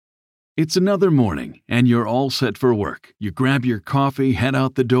It's another morning, and you're all set for work. You grab your coffee, head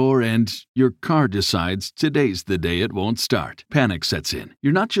out the door, and your car decides today's the day it won't start. Panic sets in.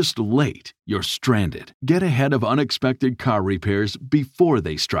 You're not just late, you're stranded. Get ahead of unexpected car repairs before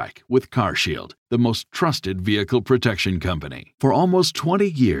they strike with CarShield, the most trusted vehicle protection company. For almost 20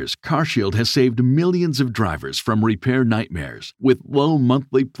 years, CarShield has saved millions of drivers from repair nightmares with low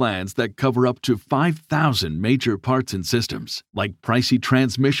monthly plans that cover up to 5,000 major parts and systems, like pricey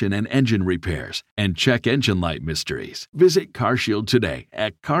transmission and engine repairs and check engine light mysteries. Visit CarShield today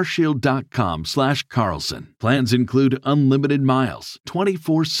at carshield.com/Carlson. Plans include unlimited miles,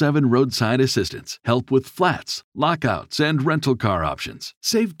 24/7 roadside assistance, help with flats, lockouts, and rental car options.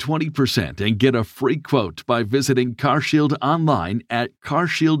 Save 20% and get a free quote by visiting CarShield online at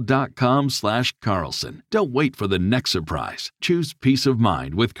carshield.com/Carlson. Don't wait for the next surprise. Choose peace of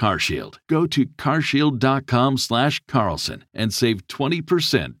mind with CarShield. Go to carshield.com/Carlson and save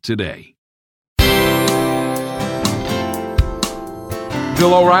 20% today.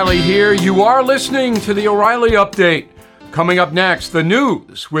 Bill O'Reilly here. You are listening to the O'Reilly Update. Coming up next, the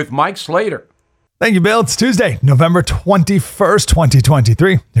news with Mike Slater. Thank you, Bill. It's Tuesday, November 21st,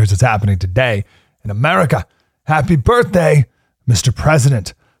 2023. Here's what's happening today in America. Happy birthday, Mr.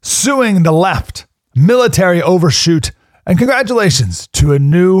 President. Suing the left, military overshoot, and congratulations to a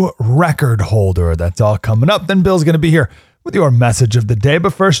new record holder. That's all coming up. Then Bill's going to be here with your message of the day.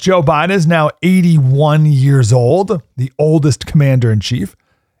 But first, Joe Biden is now 81 years old, the oldest commander-in-chief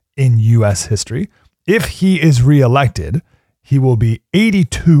in U.S. history. If he is reelected, he will be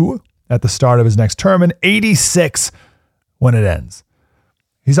 82 at the start of his next term and 86 when it ends.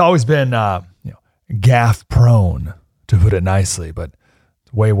 He's always been, gaffe prone, to put it nicely, but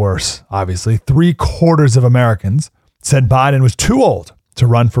way worse, obviously. 3/4 of Americans said Biden was too old to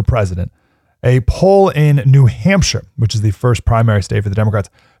run for president. A poll in New Hampshire, which is the first primary state for the Democrats,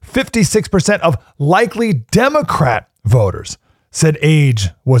 56% of likely Democrat voters said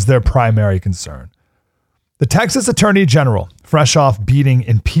age was their primary concern. The Texas Attorney General, fresh off beating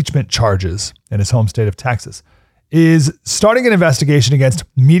impeachment charges in his home state of Texas, is starting an investigation against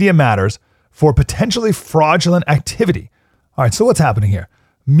Media Matters for potentially fraudulent activity. All right, so what's happening here?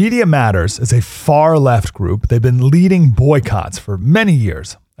 Media Matters is a far-left group. They've been leading boycotts for many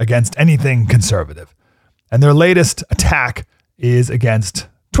years against anything conservative. And their latest attack is against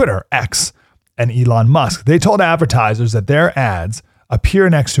Twitter, X, and Elon Musk. They told advertisers that their ads appear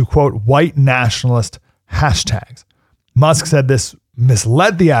next to, quote, white nationalist hashtags. Musk said this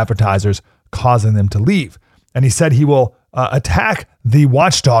misled the advertisers, causing them to leave. And he said he will attack the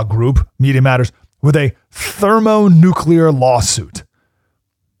watchdog group, Media Matters, with a thermonuclear lawsuit.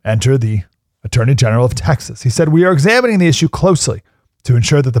 Enter the Attorney General of Texas. He said, "We are examining the issue closely to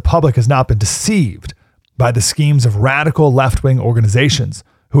ensure that the public has not been deceived by the schemes of radical left-wing organizations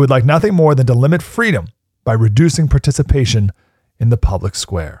who would like nothing more than to limit freedom by reducing participation in the public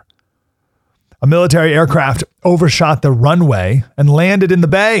square." A military aircraft overshot the runway and landed in the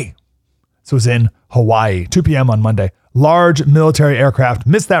bay. This was in Hawaii, 2 p.m. on Monday. Large military aircraft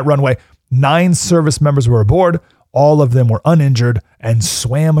missed that runway. 9 service members were aboard. All of them were uninjured and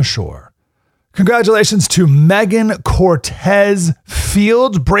swam ashore. Congratulations to Megan Cortez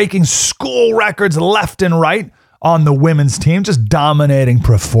Fields, breaking school records left and right on the women's team, just dominating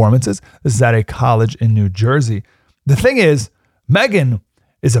performances. This is at a college in New Jersey. The thing is, Megan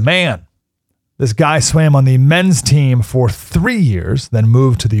is a man. This guy swam on the men's team for 3 years, then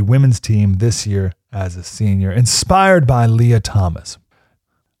moved to the women's team this year as a senior, inspired by Leah Thomas.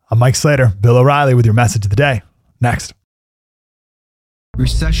 I'm Mike Slater, Bill O'Reilly with your message of the day. Next.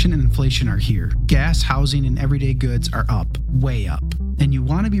 Recession and inflation are here. Gas, housing, and everyday goods are up, way up. And you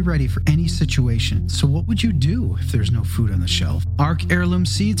want to be ready for any situation. So what would you do if there's no food on the shelf? ARC Heirloom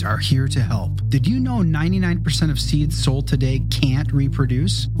Seeds are here to help. Did you know 99% of seeds sold today can't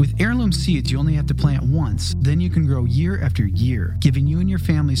reproduce? With Heirloom Seeds, you only have to plant once. Then you can grow year after year, giving you and your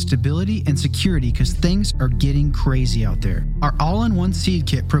family stability and security because things are getting crazy out there. Our all-in-one seed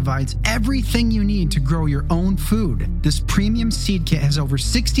kit provides everything you need to grow your own food. This premium seed kit has over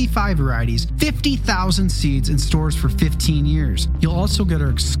 65 varieties, 50,000 seeds in stores for 15 years. You'll also get our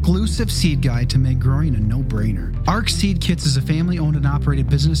exclusive seed guide to make growing a no-brainer. ARC Seed Kits is a family-owned and operated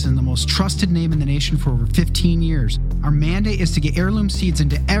business and the most trusted name in the nation for over 15 years. Our mandate is to get heirloom seeds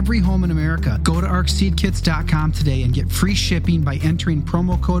into every home in America. Go to arcseedkits.com today and get free shipping by entering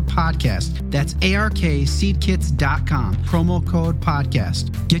promo code podcast. That's ARKseedkits.com, promo code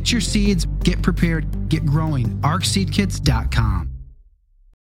podcast. Get your seeds, get prepared, get growing. arcseedkits.com.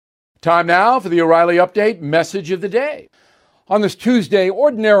 Time now for the O'Reilly Update message of the day. On this Tuesday,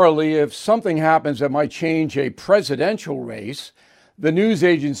 ordinarily, if something happens that might change a presidential race, the news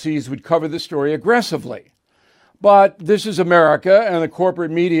agencies would cover the story aggressively. But this is America, and the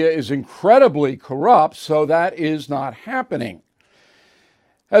corporate media is incredibly corrupt, so that is not happening.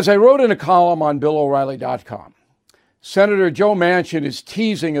 As I wrote in a column on BillO'Reilly.com, Senator Joe Manchin is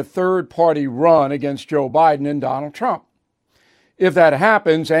teasing a third-party run against Joe Biden and Donald Trump. If that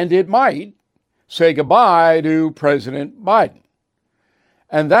happens, and it might, say goodbye to President Biden.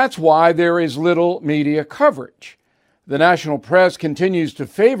 And that's why there is little media coverage. The national press continues to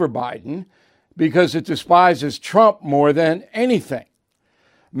favor Biden because it despises Trump more than anything.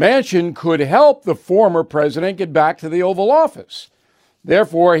 Manchin could help the former president get back to the Oval Office.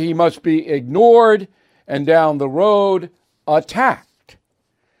 Therefore, he must be ignored and down the road attacked.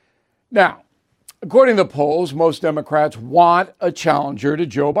 Now, according to the polls, most Democrats want a challenger to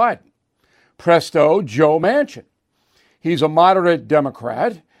Joe Biden. Presto, Joe Manchin. He's a moderate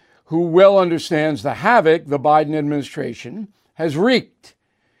Democrat who well understands the havoc the Biden administration has wreaked.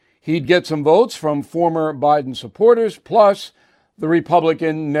 He'd get some votes from former Biden supporters, plus the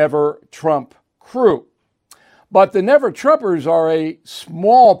Republican Never Trump crew. But the Never Trumpers are a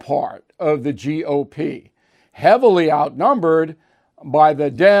small part of the GOP, heavily outnumbered by the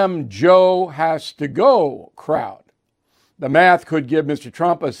Dem Joe has to go crowd. The math could give Mr.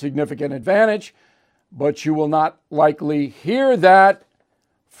 Trump a significant advantage, but you will not likely hear that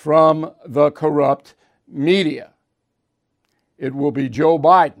from the corrupt media. It will be Joe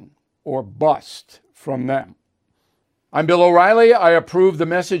Biden or bust from them. I'm Bill O'Reilly. I approve the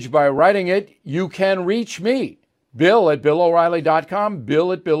message by writing it. You can reach me, Bill at BillO'Reilly.com,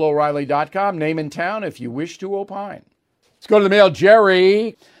 Bill at BillO'Reilly.com, name and town if you wish to opine. Let's go to the mail.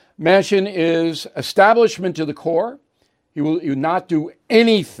 Jerry, Manchin is establishment to the core. He will not do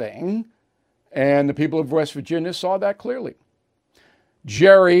anything, and the people of West Virginia saw that clearly.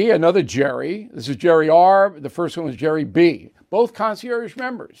 Jerry, another Jerry. This is Jerry R. The first one was Jerry B. Both concierge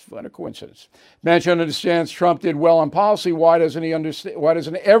members. What a coincidence. Manchin understands Trump did well on policy. Why doesn't he understand? Why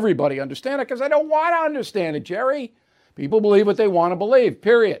doesn't everybody understand it? Because I don't want to understand it, Jerry. People believe what they want to believe,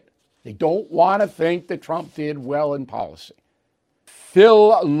 period. They don't want to think that Trump did well in policy.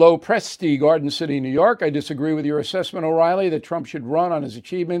 Phil Lopresti, Garden City, New York. I disagree with your assessment, O'Reilly, that Trump should run on his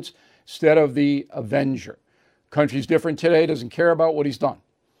achievements instead of the Avenger. Country's different today, doesn't care about what he's done.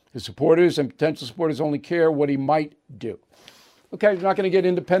 His supporters and potential supporters only care what he might do. Okay, he's not going to get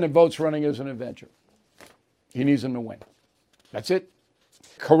independent votes running as an Avenger. He needs them to win. That's it.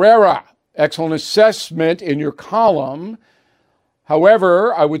 Carrera, excellent assessment in your column.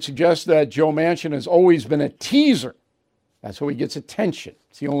 However, I would suggest that Joe Manchin has always been a teaser. That's how he gets attention.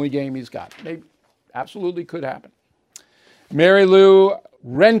 It's the only game he's got. Maybe, absolutely could happen. Mary Lou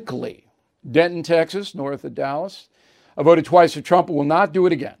Renkley, Denton, Texas, north of Dallas. I voted twice for Trump and will not do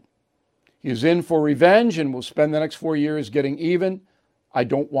it again. He is in for revenge and will spend the next 4 years getting even. I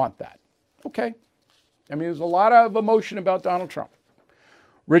don't want that. Okay. I mean, there's a lot of emotion about Donald Trump.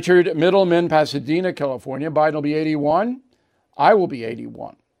 Richard Middleman, Pasadena, California. Biden will be 81. I will be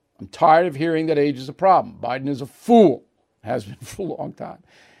 81. I'm tired of hearing that age is a problem. Biden is a fool. Has been for a long time.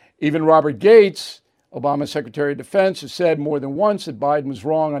 Even Robert Gates, Obama's Secretary of Defense, has said more than once that Biden was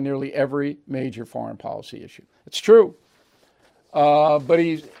wrong on nearly every major foreign policy issue. It's true. But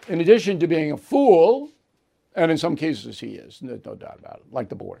he's, in addition to being a fool, and in some cases he is, no doubt about it, like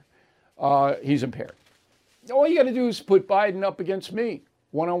the border, he's impaired. All you got to do is put Biden up against me,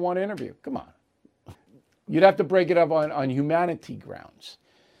 one-on-one interview. Come on. You'd have to break it up on humanity grounds.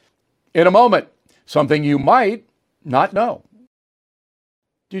 In a moment, something you might not know.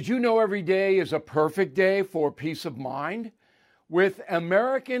 Did you know every day is a perfect day for peace of mind? With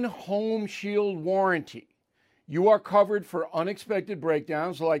American Home Shield Warranty, you are covered for unexpected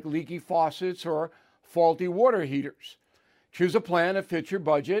breakdowns like leaky faucets or faulty water heaters. Choose a plan that fits your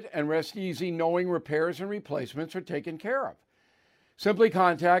budget and rest easy knowing repairs and replacements are taken care of. Simply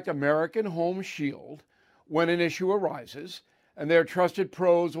contact American Home Shield when an issue arises, and their trusted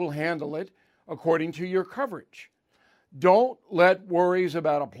pros will handle it according to your coverage. Don't let worries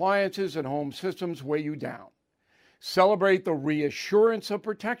about appliances and home systems weigh you down. Celebrate the reassurance of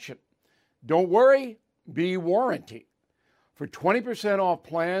protection. Don't worry, be warranty. For 20% off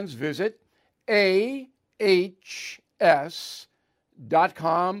plans, visit ahs.com/bill.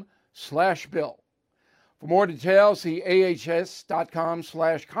 For more details, see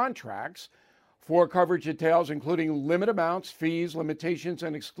ahs.com/contracts for coverage details, including limit amounts, fees, limitations,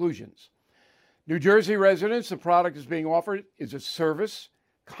 and exclusions. New Jersey residents, the product is being offered is a service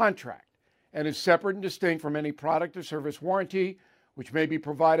contract and is separate and distinct from any product or service warranty, which may be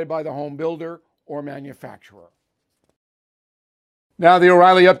provided by the home builder or manufacturer. Now, the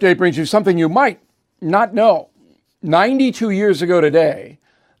O'Reilly Update brings you something you might not know. 92 years ago today,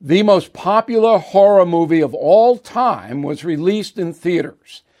 the most popular horror movie of all time was released in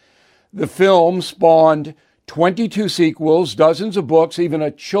theaters. The film spawned 22 sequels, dozens of books, even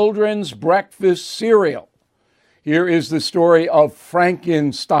a children's breakfast cereal. Here is the story of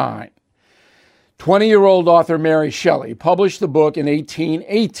Frankenstein. 20-year-old author Mary Shelley published the book in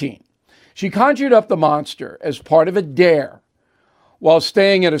 1818. She conjured up the monster as part of a dare. While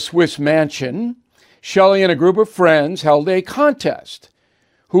staying at a Swiss mansion, Shelley and a group of friends held a contest.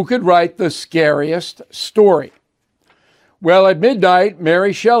 Who could write the scariest story? Well, at midnight,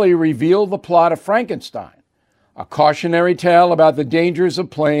 Mary Shelley revealed the plot of Frankenstein, a cautionary tale about the dangers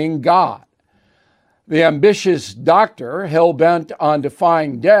of playing God. The ambitious doctor, hell-bent on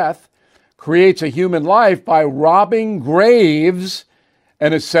defying death, creates a human life by robbing graves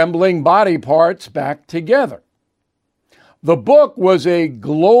and assembling body parts back together. The book was a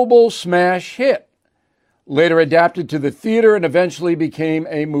global smash hit, later adapted to the theater and eventually became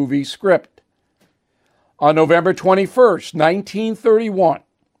a movie script. On November 21st, 1931,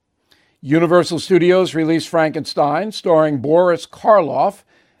 Universal Studios released Frankenstein, starring Boris Karloff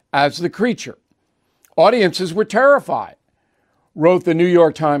as the creature. Audiences were terrified. Wrote the New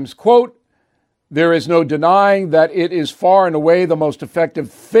York Times, quote, "There is no denying that it is far and away the most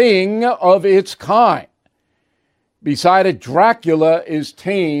effective thing of its kind. Beside it, Dracula is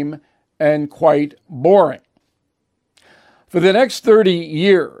tame and quite boring." For the next 30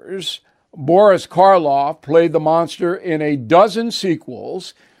 years, Boris Karloff played the monster in a dozen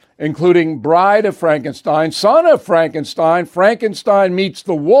sequels, including Bride of Frankenstein, Son of Frankenstein, Frankenstein Meets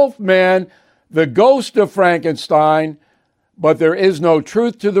the Wolfman, The Ghost of Frankenstein, but there is no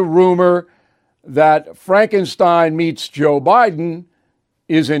truth to the rumor that Frankenstein Meets Joe Biden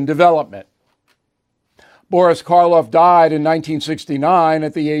is in development. Boris Karloff died in 1969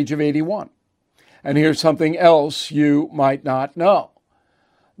 at the age of 81. And here's something else you might not know.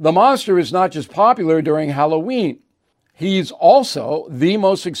 The monster is not just popular during Halloween. He's also the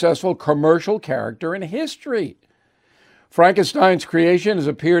most successful commercial character in history. Frankenstein's creation has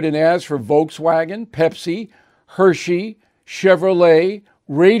appeared in ads for Volkswagen, Pepsi, Hershey, Chevrolet,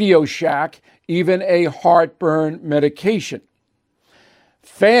 Radio Shack, even a heartburn medication.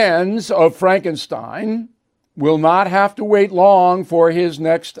 Fans of Frankenstein will not have to wait long for his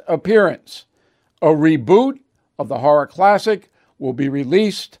next appearance. A reboot of the horror classic will be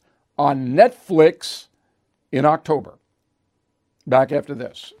released on Netflix in October. Back after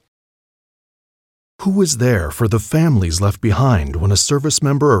this. Who is there for the families left behind when a service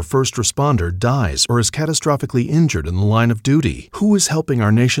member or first responder dies or is catastrophically injured in the line of duty? Who is helping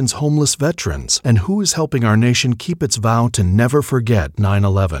our nation's homeless veterans? And who is helping our nation keep its vow to never forget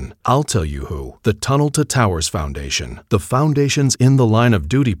 9/11? I'll tell you who. The Tunnel to Towers Foundation. The foundation's In the Line of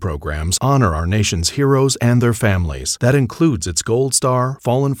Duty programs honor our nation's heroes and their families. That includes its Gold Star,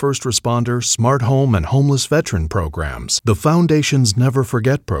 Fallen First Responder, Smart Home, and Homeless Veteran programs. The foundation's Never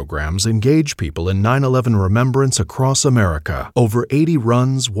Forget programs engage people in 9/11 remembrance across America. Over 80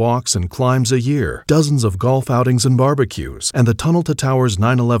 runs, walks, and climbs a year, dozens of golf outings and barbecues, and the Tunnel to Towers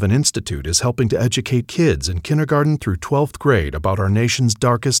 9/11 Institute is helping to educate kids in kindergarten through 12th grade about our nation's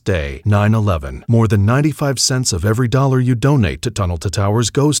darkest day, 9/11. More than 95 cents of every dollar you donate to Tunnel to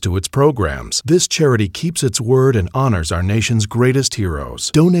Towers goes to its programs. This charity keeps its word and honors our nation's greatest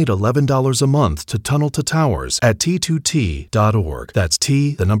heroes. Donate $11 a month to Tunnel to Towers at T2T.org. That's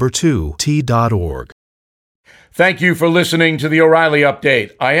T2T.org. Thank you for listening to the O'Reilly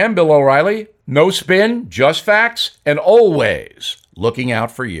Update. I am Bill O'Reilly. No spin, just facts, and always looking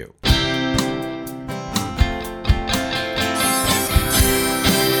out for you.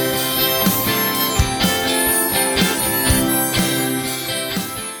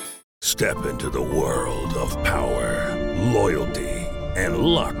 Step into the world of power, loyalty, and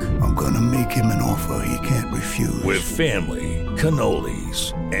luck. I'm gonna make him an offer he can't refuse. With family,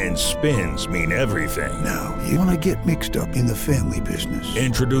 cannolis, and spins mean everything. Now, you wanna get mixed up in the family business.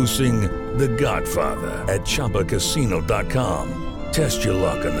 Introducing The Godfather at ChumbaCasino.com. Test your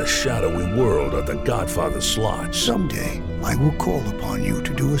luck in the shadowy world of The Godfather slot. Someday, I will call upon you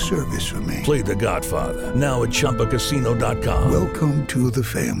to do a service for me. Play The Godfather, now at ChumbaCasino.com. Welcome to the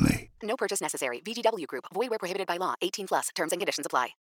family. No purchase necessary. VGW Group. Void where prohibited by law. 18+. Terms and conditions apply.